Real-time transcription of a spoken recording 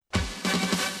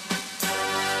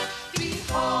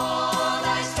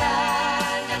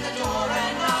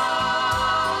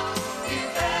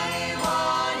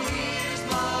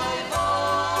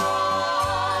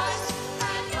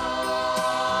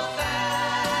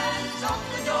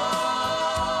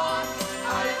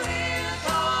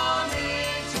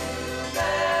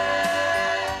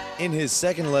In his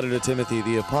second letter to Timothy,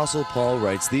 the Apostle Paul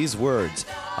writes these words,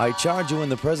 I charge you in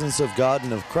the presence of God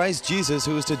and of Christ Jesus,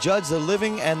 who is to judge the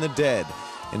living and the dead,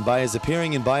 and by his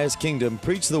appearing and by his kingdom,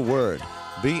 preach the word.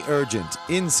 Be urgent,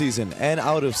 in season and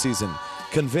out of season.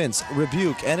 Convince,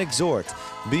 rebuke, and exhort.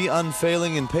 Be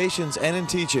unfailing in patience and in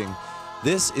teaching.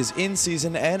 This is In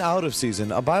Season and Out of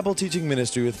Season, a Bible teaching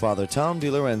ministry with Father Tom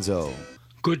DiLorenzo.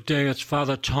 Good day, it's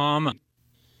Father Tom.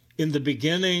 In the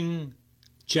beginning,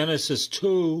 Genesis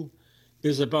 2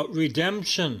 is about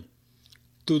redemption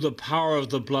through the power of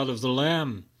the blood of the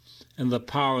Lamb and the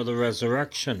power of the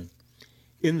resurrection.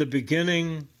 In the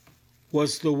beginning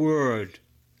was the Word,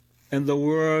 and the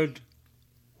Word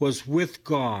was with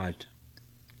God.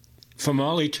 From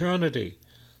all eternity,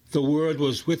 the Word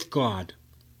was with God.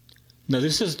 Now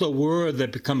this is the Word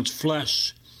that becomes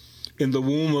flesh in the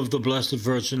womb of the Blessed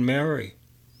Virgin Mary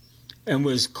and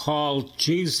was called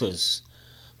Jesus.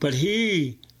 But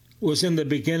he was in the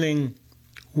beginning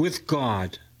with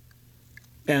God,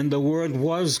 and the Word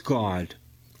was God.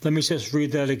 Let me just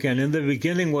read that again. In the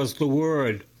beginning was the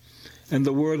Word, and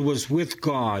the Word was with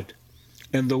God,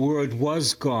 and the Word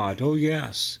was God. Oh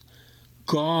yes,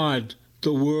 God,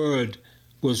 the Word,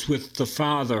 was with the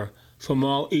Father from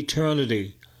all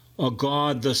eternity. Or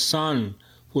God, the Son,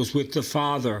 was with the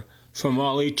Father from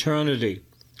all eternity.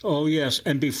 Oh yes,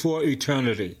 and before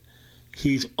eternity.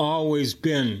 He's always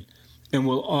been and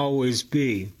will always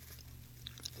be.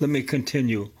 Let me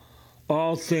continue.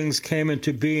 All things came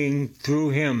into being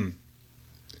through him.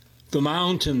 The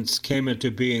mountains came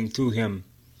into being through him.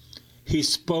 He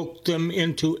spoke them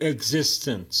into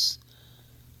existence.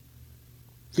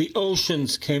 The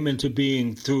oceans came into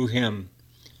being through him.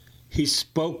 He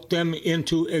spoke them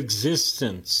into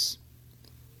existence.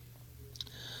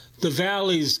 The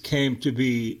valleys came to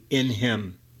be in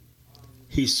him.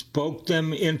 He spoke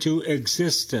them into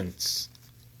existence.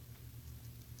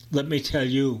 Let me tell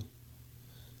you,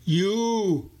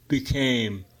 you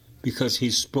became because he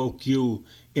spoke you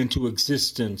into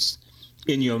existence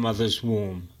in your mother's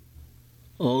womb.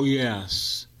 Oh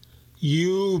yes,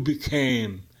 you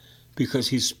became because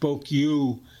he spoke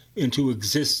you into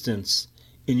existence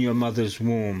in your mother's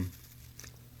womb.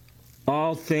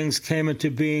 All things came into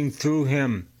being through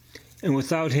him, and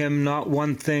without him not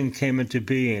one thing came into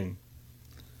being.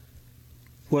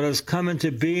 What has come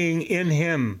into being in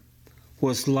him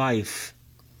was life,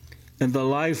 and the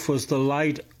life was the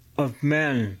light of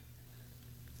men,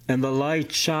 and the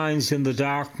light shines in the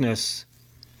darkness,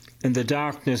 and the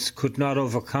darkness could not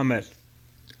overcome it.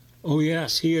 Oh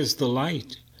yes, he is the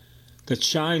light that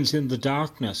shines in the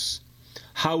darkness.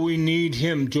 How we need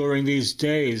him during these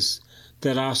days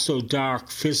that are so dark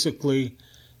physically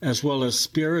as well as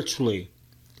spiritually.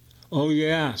 Oh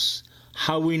yes,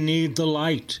 how we need the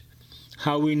light.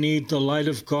 How we need the light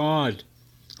of God,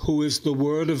 who is the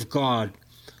Word of God,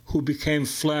 who became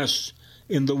flesh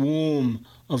in the womb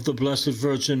of the Blessed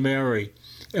Virgin Mary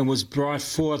and was brought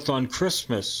forth on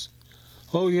Christmas.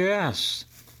 Oh yes,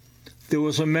 there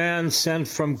was a man sent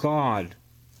from God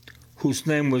whose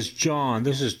name was John.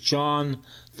 This is John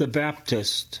the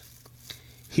Baptist.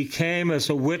 He came as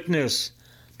a witness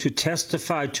to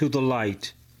testify to the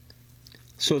light,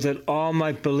 so that all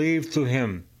might believe through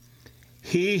him.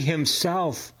 He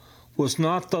himself was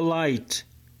not the light,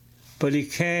 but he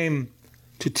came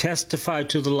to testify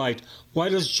to the light. Why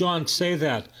does John say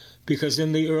that? Because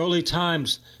in the early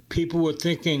times, people were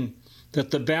thinking that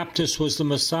the Baptist was the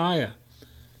Messiah.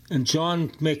 And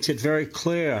John makes it very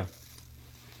clear.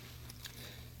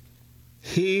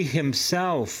 He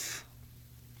himself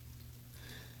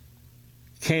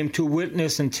came to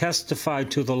witness and testify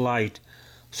to the light,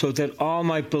 so that all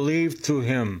might believe through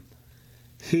him.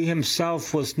 He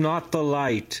himself was not the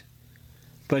light,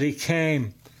 but he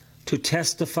came to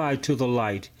testify to the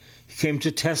light. He came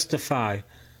to testify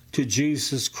to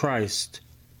Jesus Christ.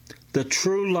 The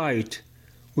true light,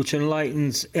 which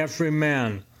enlightens every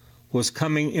man, was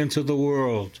coming into the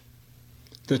world.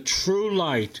 The true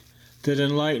light that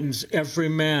enlightens every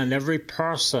man, every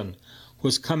person,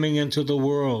 was coming into the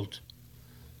world.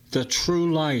 The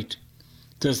true light.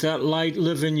 Does that light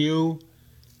live in you?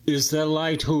 Is that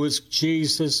light, who is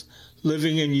Jesus,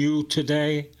 living in you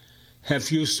today?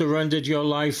 Have you surrendered your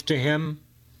life to him?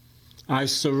 I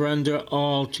surrender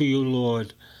all to you,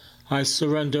 Lord. I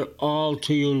surrender all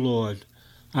to you, Lord.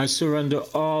 I surrender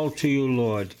all to you,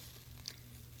 Lord.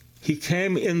 He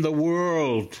came in the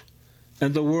world,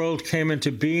 and the world came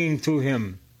into being through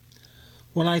him.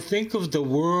 When I think of the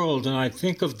world and I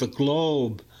think of the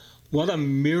globe, what a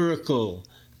miracle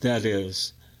that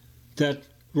is. That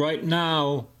right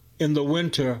now, in the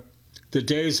winter, the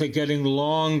days are getting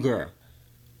longer.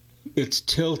 It's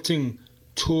tilting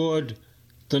toward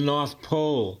the North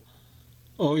Pole.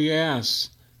 Oh yes,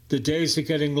 the days are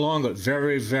getting longer.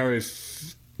 Very, very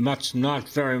much, not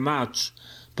very much,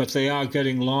 but they are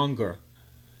getting longer.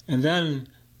 And then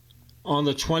on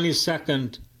the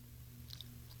 22nd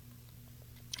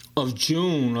of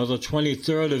June or the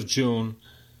 23rd of June,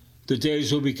 the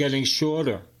days will be getting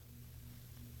shorter.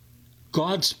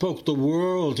 God spoke the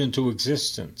world into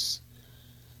existence.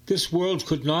 This world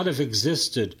could not have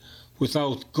existed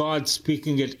without God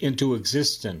speaking it into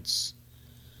existence.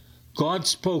 God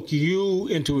spoke you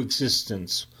into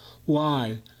existence.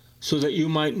 Why? So that you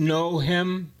might know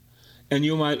Him, and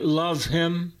you might love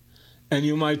Him, and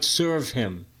you might serve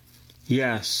Him.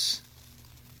 Yes.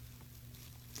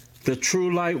 The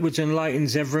true light which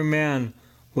enlightens every man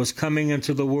was coming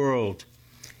into the world.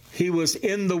 He was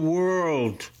in the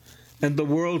world, and the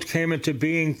world came into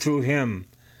being through Him.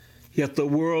 Yet the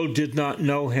world did not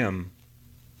know Him.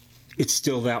 It's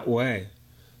still that way.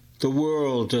 The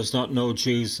world does not know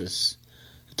Jesus.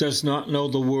 It does not know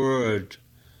the Word.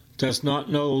 Does not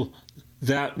know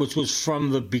that which was from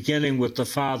the beginning with the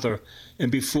Father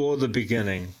and before the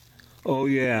beginning. Oh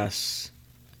yes.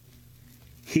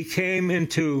 He came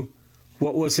into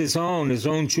what was His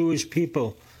own Jewish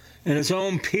people, and His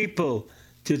own people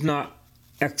did not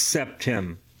accept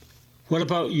Him. What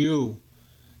about you?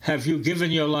 Have you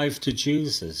given your life to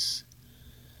Jesus?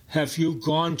 Have you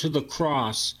gone to the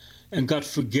cross and got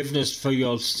forgiveness for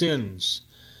your sins?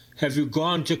 Have you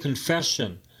gone to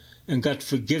confession and got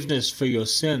forgiveness for your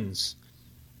sins?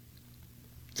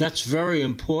 That's very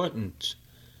important.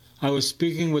 I was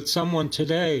speaking with someone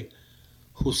today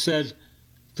who said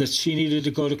that she needed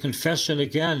to go to confession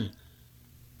again.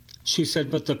 She said,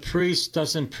 but the priest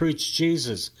doesn't preach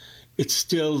Jesus. It's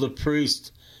still the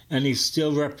priest, and he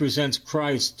still represents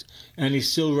Christ, and he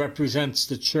still represents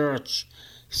the church.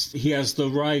 He has the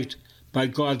right, by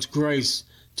God's grace,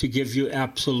 to give you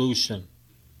absolution.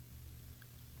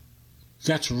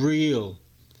 That's real.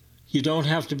 You don't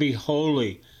have to be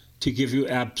holy to give you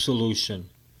absolution.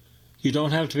 You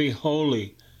don't have to be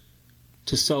holy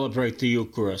to celebrate the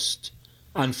Eucharist.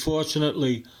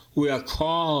 Unfortunately, we are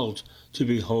called to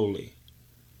be holy.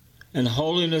 And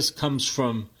holiness comes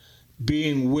from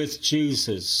being with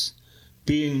Jesus,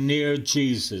 being near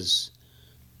Jesus,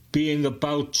 being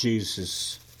about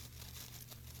Jesus.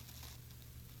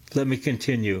 Let me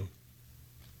continue.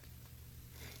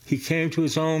 He came to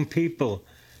His own people,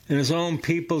 and His own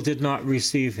people did not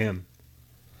receive Him.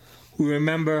 We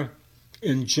remember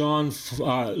in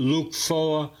Luke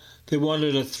 4, they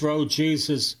wanted to throw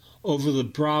Jesus over the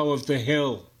brow of the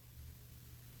hill,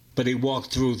 but He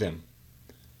walked through them.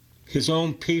 His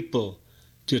own people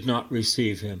did not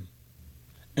receive Him.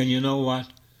 And you know what?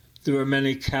 There are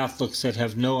many Catholics that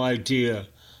have no idea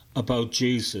about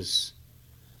Jesus.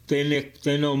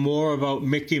 They know more about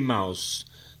Mickey Mouse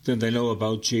than they know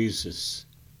about Jesus.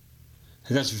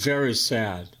 And that's very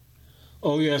sad.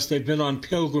 Oh yes, they've been on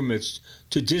pilgrimage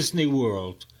to Disney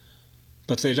World,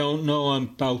 but they don't know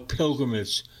about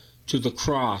pilgrimage to the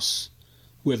cross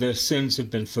where their sins have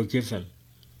been forgiven.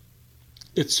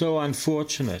 It's so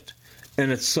unfortunate,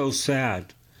 and it's so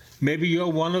sad. Maybe you're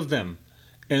one of them,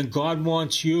 and God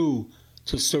wants you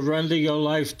to surrender your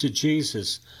life to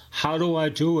Jesus. How do I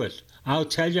do it? I'll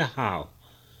tell you how.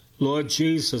 Lord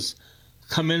Jesus,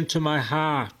 come into my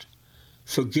heart.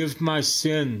 Forgive my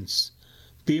sins.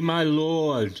 Be my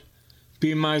Lord.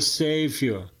 Be my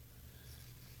Savior.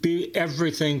 Be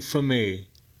everything for me.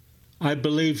 I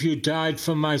believe you died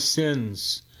for my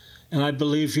sins, and I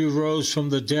believe you rose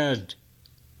from the dead.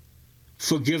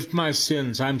 Forgive my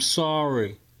sins. I'm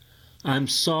sorry. I'm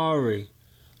sorry.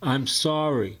 I'm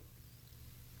sorry.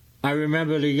 I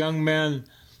remembered a young man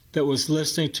that was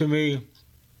listening to me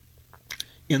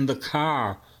in the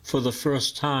car for the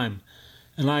first time,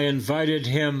 and I invited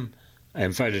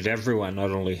everyone,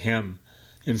 not only him,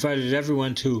 invited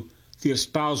everyone to the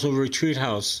espousal retreat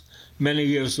house many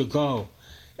years ago,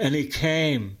 and he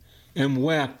came and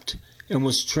wept and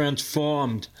was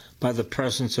transformed by the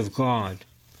presence of God.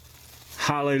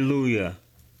 Hallelujah.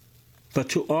 But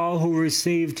to all who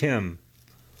received Him,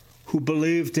 who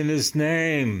believed in His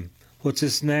name, what's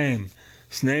His name?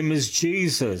 His name is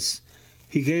Jesus.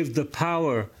 He gave the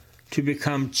power to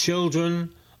become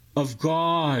children of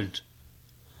God.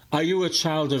 Are you a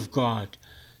child of God?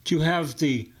 Do you have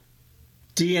the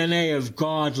DNA of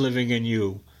God living in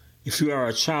you? If you are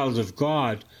a child of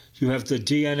God, you have the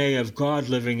DNA of God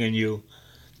living in you.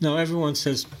 No, everyone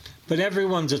says, but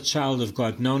everyone's a child of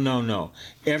God. No, no, no.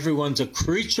 Everyone's a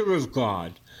creature of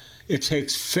God. It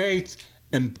takes faith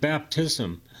and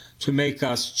baptism to make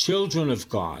us children of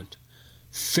God.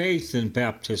 Faith and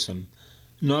baptism.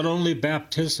 Not only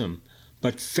baptism,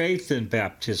 but faith in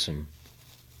baptism.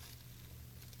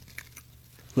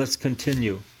 Let's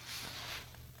continue.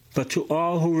 But to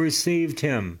all who received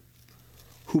him,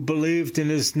 who believed in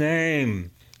his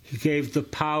name, he gave the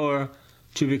power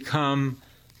to become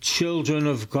children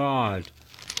of God,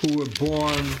 who were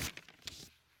born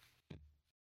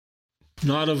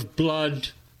not of blood,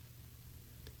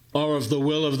 or of the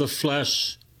will of the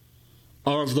flesh,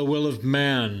 or of the will of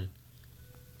man,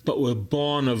 but were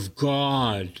born of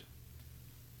God.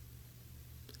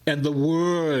 And the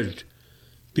Word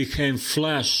became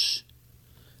flesh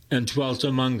and dwelt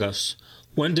among us.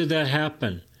 When did that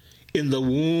happen? In the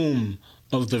womb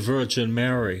of the Virgin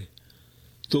Mary.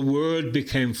 The Word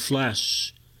became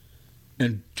flesh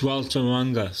and dwelt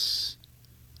among us.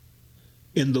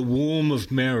 In the womb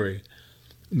of Mary,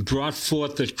 brought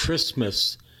forth at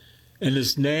Christmas, and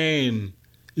his name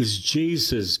is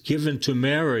Jesus, given to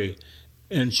Mary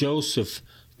and Joseph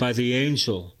by the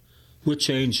angel. Which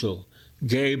angel?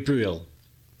 Gabriel.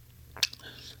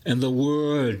 And the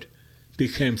Word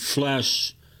became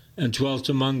flesh and dwelt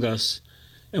among us,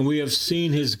 and we have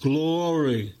seen his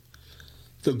glory,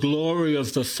 the glory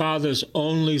of the Father's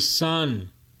only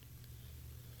Son.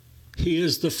 He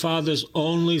is the Father's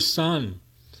only Son.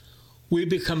 We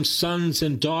become sons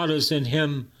and daughters in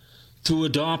him through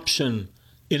adoption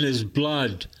in his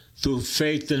blood, through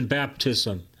faith and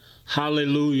baptism.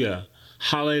 Hallelujah,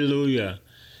 hallelujah.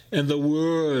 And the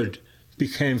Word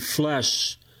became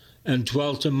flesh and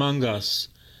dwelt among us,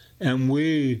 and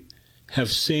we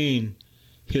have seen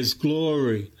his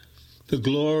glory, the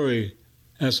glory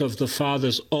as of the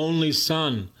Father's only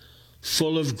Son,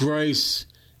 full of grace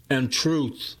and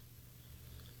truth.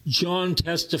 John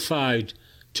testified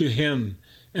to him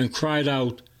and cried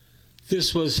out,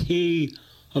 "This was he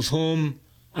of whom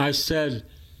I said,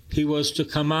 he was to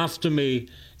come after me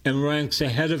and ranks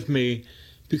ahead of me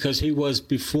because he was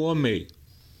before me."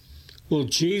 Well,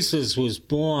 Jesus was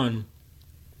born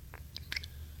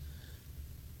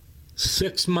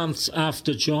 6 months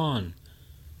after John.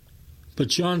 But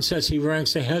John says he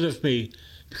ranks ahead of me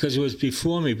because he was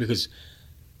before me, because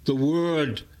the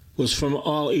Word was from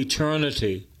all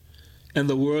eternity, and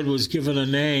the Word was given a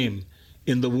name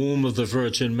in the womb of the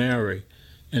Virgin Mary,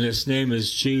 and his name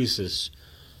is Jesus.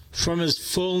 From his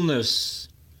fullness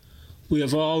we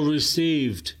have all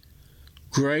received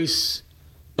grace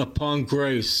upon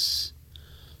grace.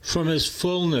 From his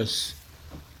fullness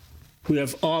we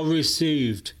have all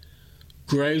received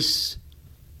grace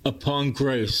upon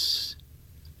grace.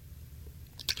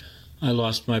 I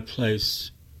lost my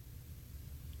place.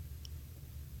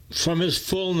 From his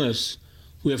fullness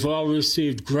we have all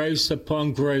received grace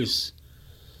upon grace.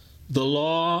 The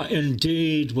law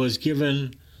indeed was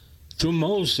given through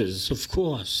Moses, of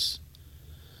course,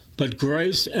 but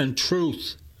grace and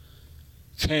truth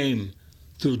came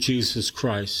through Jesus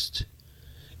Christ.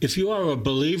 If you are a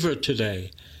believer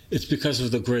today, it's because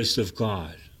of the grace of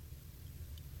God.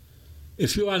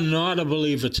 If you are not a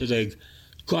believer today,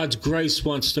 God's grace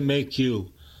wants to make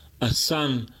you a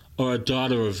son or a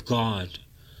daughter of God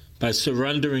by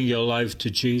surrendering your life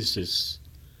to Jesus.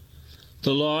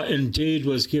 The law indeed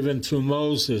was given through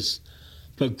Moses,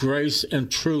 but grace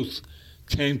and truth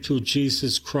came through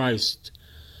Jesus Christ.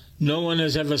 No one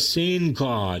has ever seen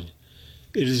God.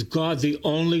 It is God, the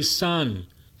only Son,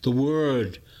 the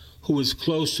Word, who is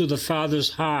close to the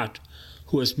Father's heart,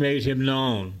 who has made him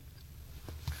known.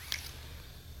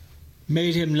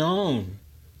 Made him known.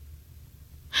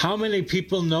 How many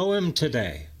people know him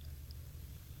today?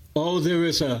 Oh, there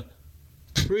is a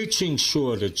preaching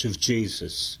shortage of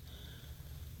Jesus.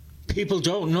 People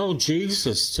don't know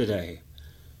Jesus today.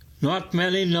 Not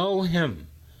many know him.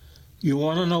 You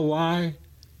want to know why?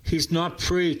 He's not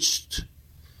preached.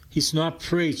 He's not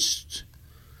preached.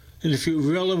 And if you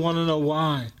really want to know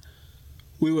why,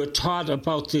 we were taught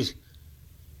about the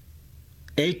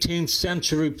 18th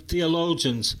century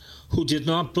theologians who did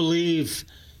not believe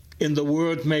in the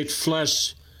Word made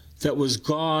flesh that was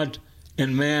God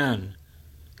and man.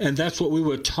 And that's what we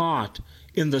were taught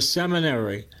in the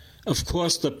seminary. Of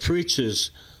course, the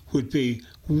preachers would be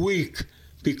weak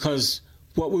because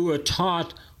what we were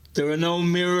taught, there are no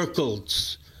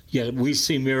miracles. Yet we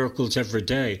see miracles every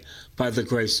day by the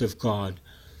grace of God.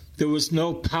 There was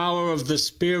no power of the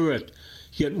Spirit,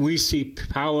 yet we see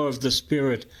power of the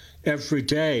Spirit every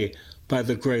day by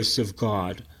the grace of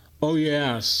God. Oh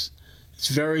yes, it's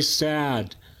very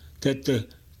sad that the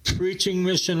preaching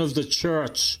mission of the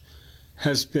church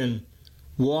has been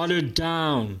watered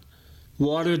down. We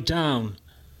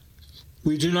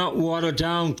do not water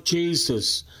down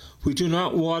Jesus. We do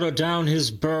not water down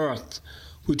his birth.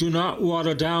 We do not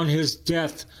water down his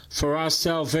death for our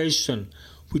salvation.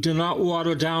 We do not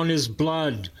water down his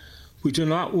blood. We do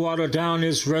not water down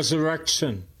his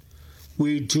resurrection.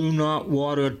 We do not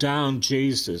water down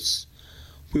Jesus.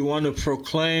 We want to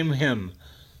proclaim him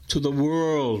to the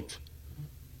world.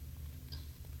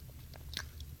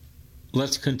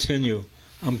 Let's continue.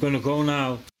 I'm going to go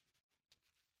now.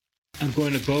 I'm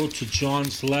going to go to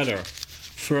John's letter,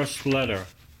 first letter.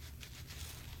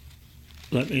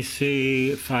 Let me see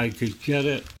if I could get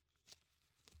it.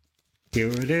 Here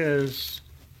it is.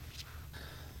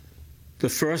 The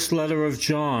first letter of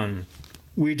John.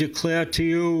 We declare to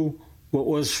you what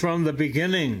was from the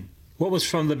beginning. What was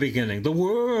from the beginning? The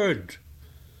Word.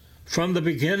 From the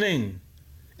beginning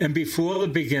and before the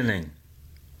beginning.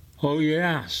 Oh,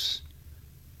 yes.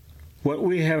 What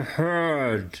we have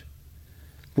heard,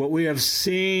 what we have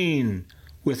seen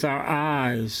with our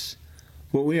eyes,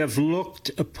 what we have looked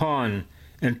upon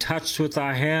and touched with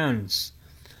our hands.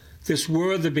 This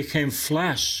Word that became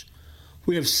flesh,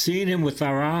 we have seen him with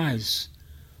our eyes.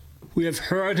 We have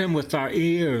heard him with our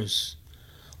ears.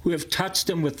 We have touched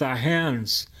him with our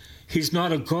hands. He's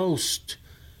not a ghost.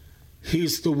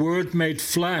 He's the Word made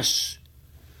flesh.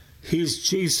 He's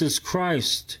Jesus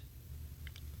Christ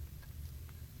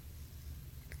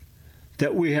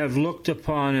that we have looked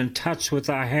upon and touched with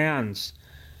our hands.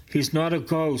 He's not a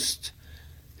ghost.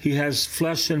 He has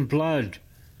flesh and blood.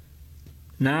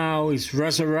 Now he's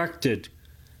resurrected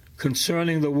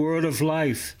concerning the word of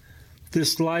life.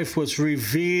 This life was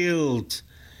revealed,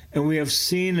 and we have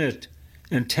seen it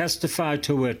and testified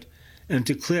to it and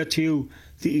declare to you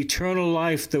the eternal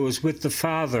life that was with the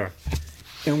Father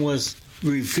and was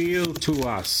revealed to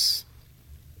us.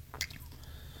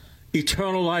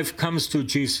 Eternal life comes through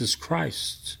Jesus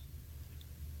Christ.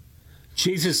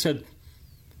 Jesus said,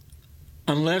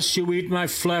 unless you eat my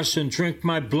flesh and drink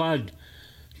my blood,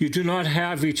 you do not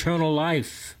have eternal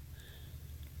life.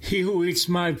 He who eats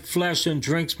my flesh and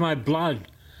drinks my blood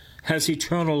has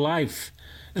eternal life,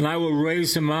 and I will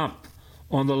raise him up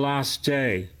on the last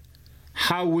day.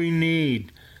 How we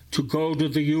need to go to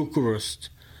the Eucharist.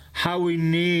 How we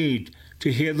need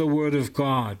to hear the Word of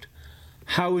God.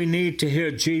 How we need to hear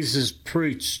Jesus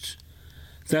preached.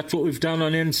 That's what we've done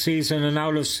on in season and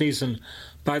out of season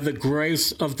by the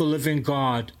grace of the living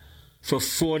God for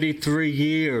 43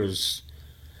 years.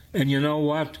 And you know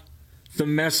what? The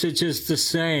message is the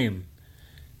same.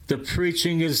 The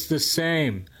preaching is the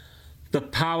same. The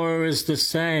power is the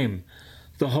same.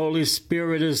 The Holy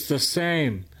Spirit is the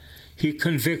same. He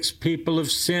convicts people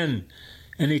of sin,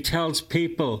 and he tells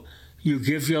people, you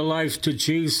give your life to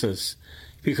Jesus,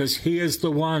 because he is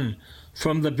the one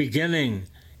from the beginning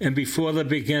and before the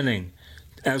beginning,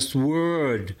 as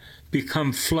Word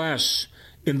become flesh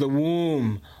in the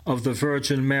womb of the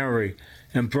Virgin Mary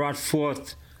and brought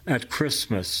forth at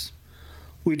Christmas.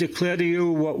 We declare to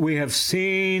you what we have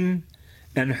seen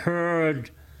and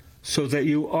heard, so that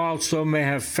you also may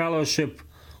have fellowship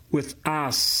with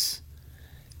us.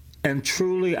 And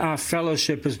truly our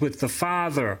fellowship is with the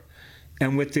Father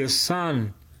and with their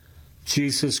Son,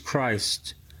 Jesus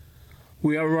Christ.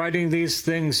 We are writing these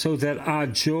things so that our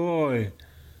joy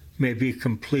may be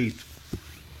complete.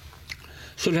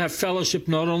 So to have fellowship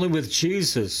not only with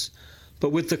Jesus,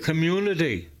 but with the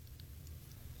community.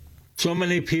 So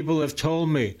many people have told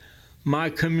me,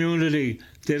 my community,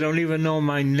 they don't even know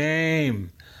my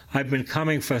name. I've been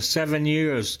coming for 7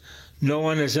 years. No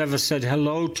one has ever said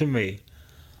hello to me.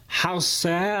 How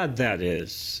sad that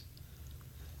is.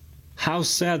 How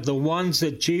sad. The ones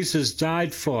that Jesus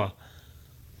died for,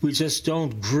 we just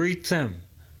don't greet them.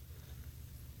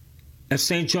 At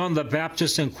St. John the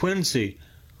Baptist in Quincy,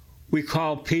 we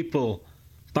call people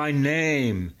by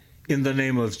name in the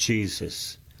name of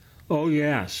Jesus. Oh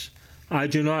yes, I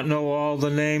do not know all the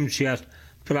names yet,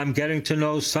 but I'm getting to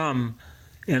know some,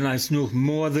 and I knew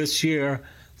more this year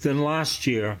than last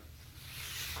year.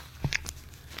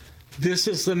 This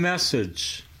is the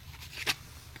message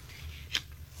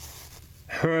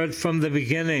heard from the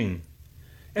beginning,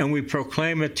 and we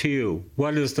proclaim it to you.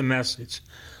 What is the message?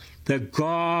 That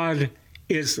God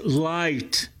is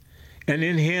light, and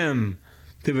in him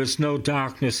there is no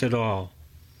darkness at all.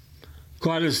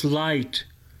 God is light.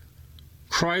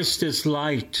 Christ is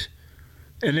light,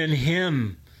 and in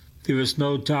him there is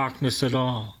no darkness at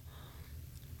all.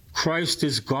 Christ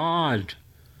is God.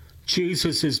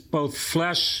 Jesus is both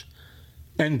flesh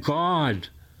and God.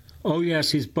 Oh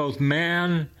yes, he's both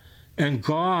man and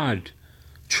God,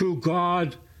 true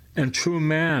God and true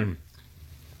man.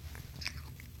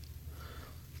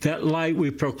 That light we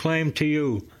proclaim to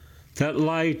you, that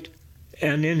light,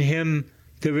 and in him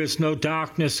there is no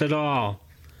darkness at all.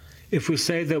 If we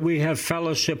say that we have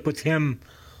fellowship with him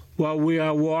while we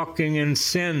are walking in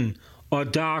sin or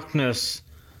darkness,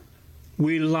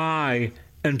 we lie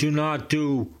and do not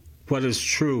do what is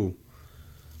true.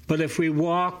 But if we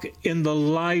walk in the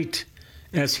light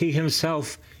as he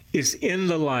himself is in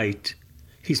the light,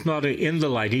 he's not in the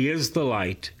light, he is the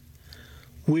light.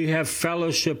 We have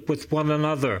fellowship with one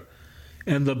another,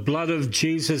 and the blood of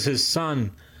Jesus, his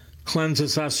Son,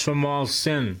 cleanses us from all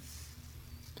sin.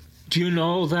 Do you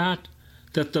know that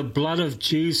the blood of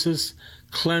Jesus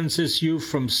cleanses you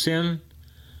from sin?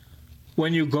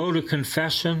 When you go to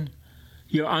confession,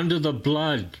 you're under the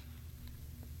blood.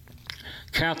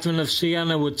 Catherine of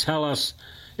Siena would tell us,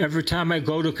 every time I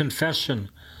go to confession,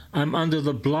 I'm under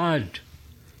the blood.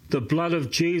 The blood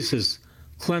of Jesus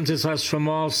cleanses us from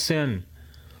all sin.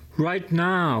 Right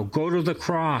now, go to the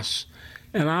cross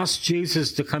and ask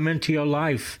Jesus to come into your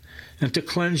life and to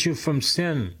cleanse you from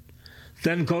sin.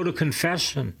 Then go to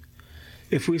confession.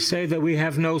 If we say that we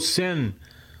have no sin,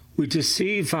 we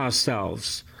deceive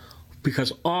ourselves,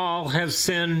 because all have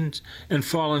sinned and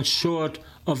fallen short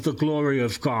of the glory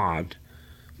of God.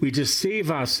 We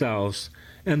deceive ourselves,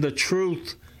 and the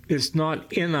truth is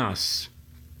not in us.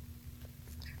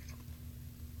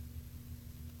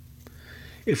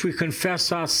 If we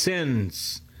confess our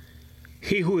sins,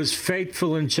 he who is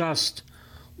faithful and just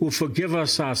will forgive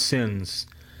us our sins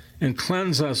and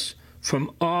cleanse us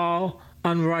from all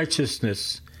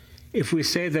unrighteousness. If we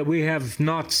say that we have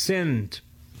not sinned,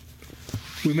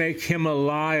 we make him a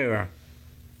liar,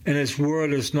 and his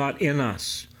word is not in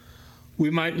us. We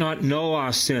might not know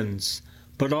our sins,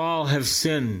 but all have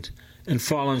sinned and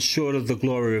fallen short of the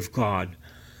glory of God.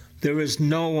 There is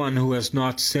no one who has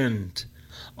not sinned.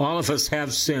 All of us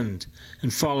have sinned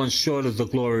and fallen short of the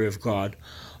glory of God.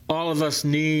 All of us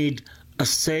need a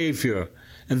Savior,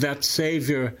 and that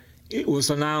Savior, it was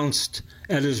announced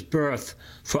at his birth,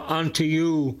 for unto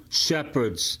you,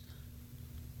 shepherds,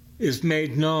 is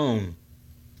made known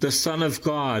the Son of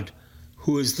God,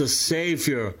 who is the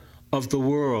Savior of the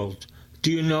world.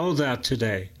 Do you know that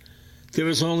today? There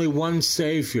is only one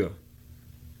Savior,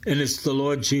 and it's the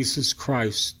Lord Jesus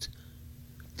Christ.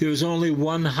 There is only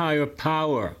one higher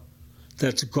power,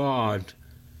 that's God.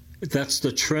 That's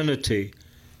the Trinity.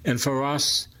 And for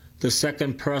us, the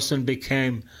second person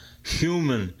became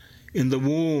human in the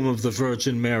womb of the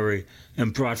Virgin Mary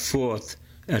and brought forth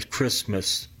at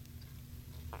Christmas.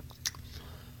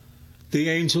 The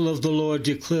angel of the Lord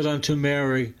declared unto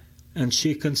Mary, and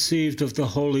she conceived of the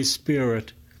Holy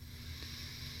Spirit.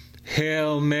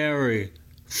 Hail Mary,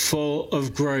 full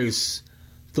of grace,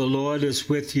 the Lord is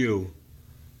with you.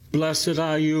 Blessed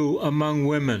are you among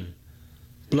women.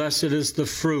 Blessed is the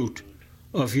fruit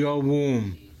of your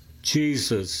womb,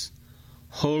 Jesus.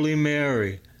 Holy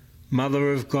Mary,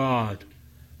 Mother of God,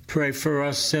 pray for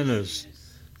us sinners,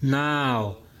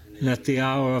 now and at the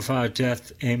hour of our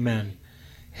death. Amen.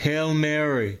 Hail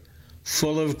Mary,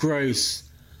 full of grace,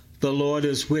 the Lord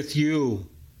is with you.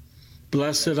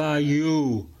 Blessed are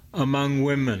you among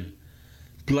women.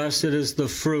 Blessed is the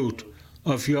fruit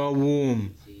of your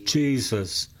womb,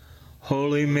 Jesus.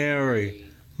 Holy Mary,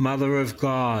 Mother of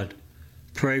God,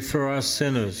 pray for us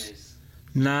sinners,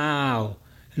 now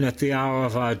and at the hour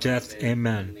of our death.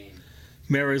 Amen.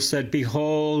 Mary said,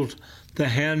 Behold, the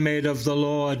handmaid of the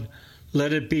Lord,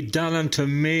 let it be done unto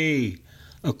me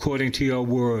according to your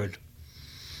word.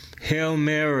 Hail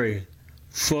Mary,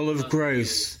 full of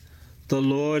grace, the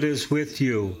Lord is with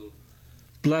you.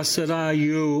 Blessed are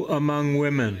you among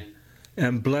women,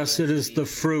 and blessed is the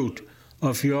fruit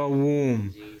of your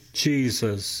womb,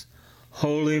 Jesus.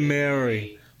 Holy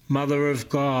Mary, Mother of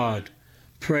God,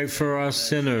 pray for us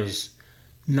sinners,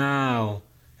 now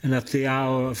and at the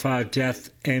hour of our death.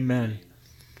 Amen.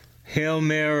 Hail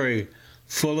Mary,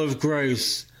 full of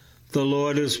grace, the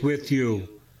Lord is with you.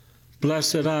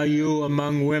 Blessed are you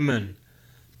among women.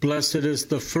 Blessed is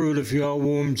the fruit of your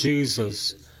womb,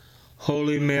 Jesus.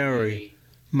 Holy Mary,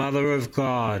 Mother of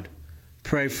God,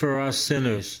 pray for us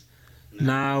sinners,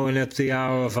 now and at the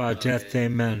hour of our death.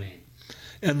 Amen.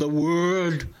 And the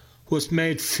Word was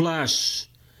made flesh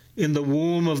in the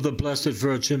womb of the Blessed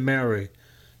Virgin Mary,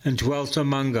 and dwelt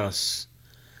among us.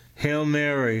 Hail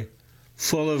Mary,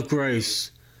 full of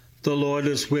grace, the Lord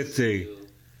is with thee.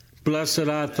 Blessed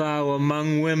art thou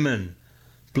among women.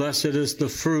 Blessed is the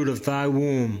fruit of thy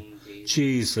womb,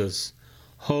 Jesus.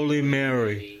 Holy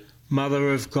Mary,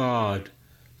 Mother of God,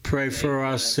 pray for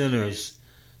us sinners,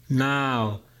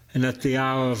 now and at the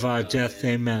hour of our death.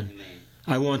 Amen.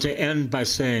 I want to end by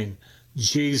saying,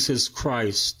 Jesus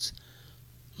Christ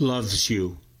loves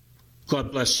you.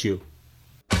 God bless you.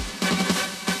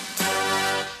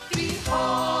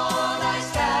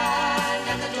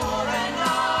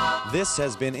 This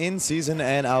has been In Season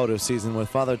and Out of Season with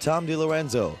Father Tom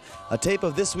DiLorenzo. A tape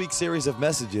of this week's series of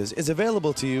messages is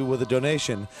available to you with a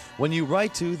donation when you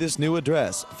write to this new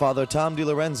address, Father Tom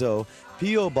DiLorenzo,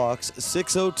 P.O. Box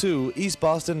 602, East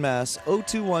Boston, Mass.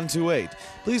 02128.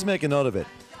 Please make a note of it.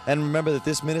 And remember that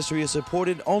this ministry is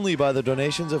supported only by the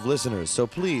donations of listeners, so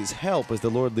please help as the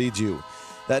Lord leads you.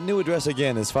 That new address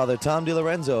again is Father Tom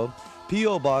DiLorenzo,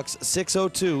 P.O. Box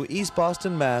 602, East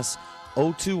Boston, Mass.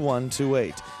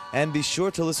 02128. And be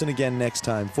sure to listen again next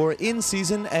time for In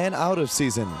Season and Out of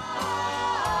Season.